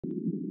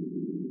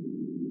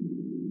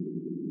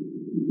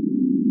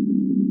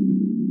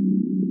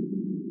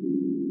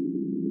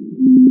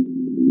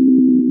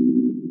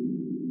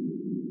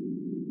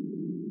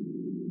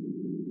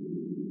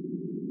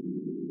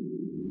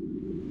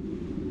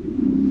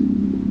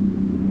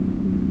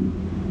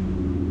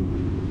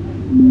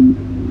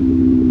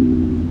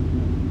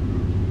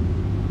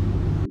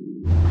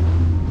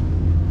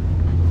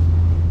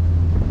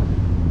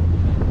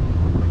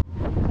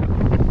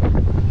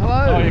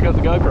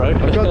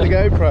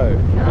GoPro.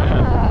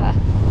 Ah,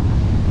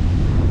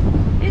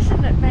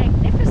 isn't it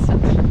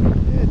magnificent?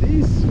 Yeah, it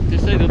is. Did you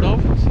see the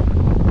dolphins?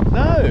 No,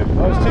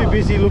 I was too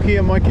busy looking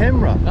at my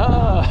camera.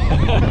 Ah.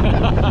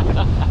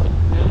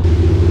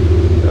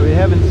 So we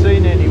haven't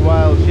seen any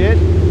whales yet.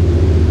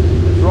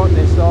 There's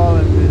Rottnest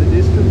Island in the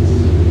distance.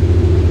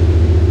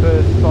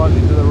 Perth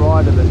slightly to the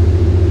right of it.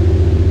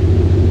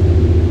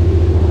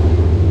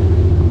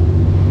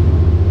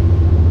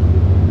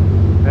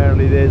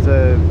 Apparently there's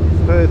a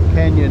Perth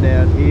Canyon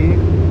out here,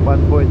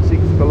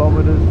 1.6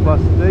 kilometres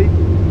plus deep,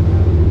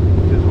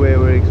 which is where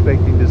we're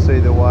expecting to see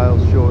the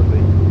whales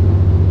shortly.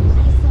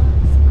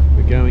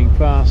 We're going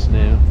fast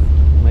now.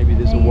 Maybe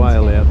there's a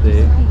whale out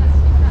there.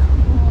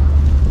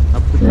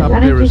 Up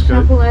Just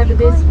shuffle over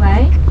this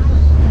way.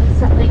 There's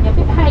something a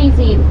bit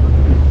hazy.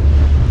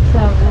 So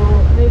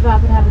we'll move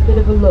up and have a bit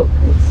of a look.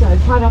 So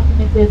quite often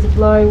if there's a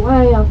blow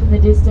way off in the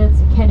distance,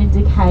 it can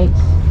indicate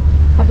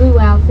a blue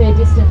whale fair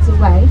distance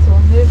away. So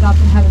we'll move up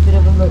and have a bit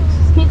of a look.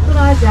 Just keep good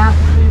eyes out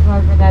and move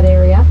over in that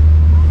area.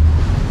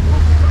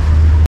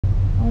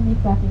 Only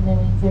flapping their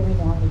wings every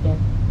now and again.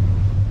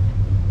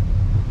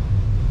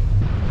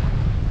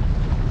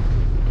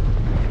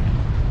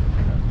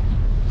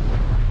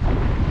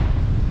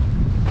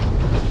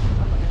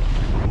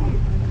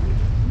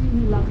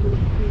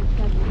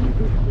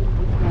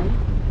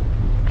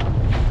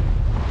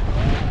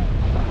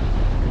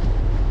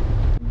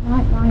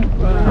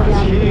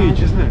 It's huge,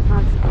 isn't it?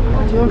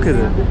 Look at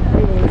it.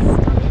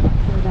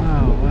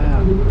 Oh, wow.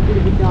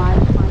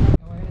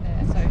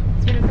 So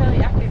it's been a fairly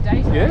active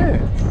day today. Yeah,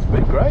 it's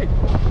been great.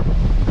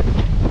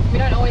 We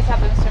don't always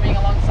have them swimming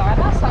alongside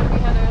us like we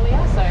had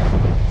earlier, so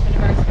it's been a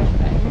very special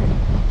day.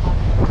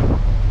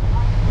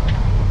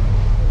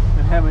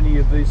 And how many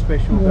of these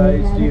special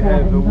days do you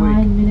have a week?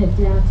 9-minute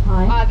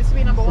downtime. This will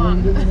be number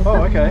one.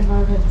 Oh, okay.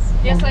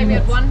 Yesterday we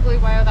had one blue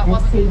whale that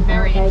wasn't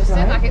very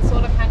interested, like it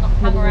sort of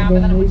hung around but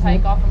then it would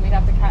take off and we'd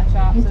have to catch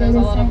up, so there's a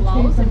lot of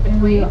lulls in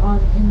between.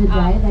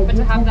 But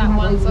to have that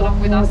one sort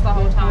of with us the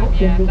whole time,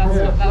 yeah,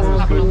 that doesn't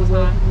happen all the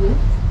time.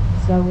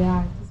 So we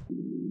are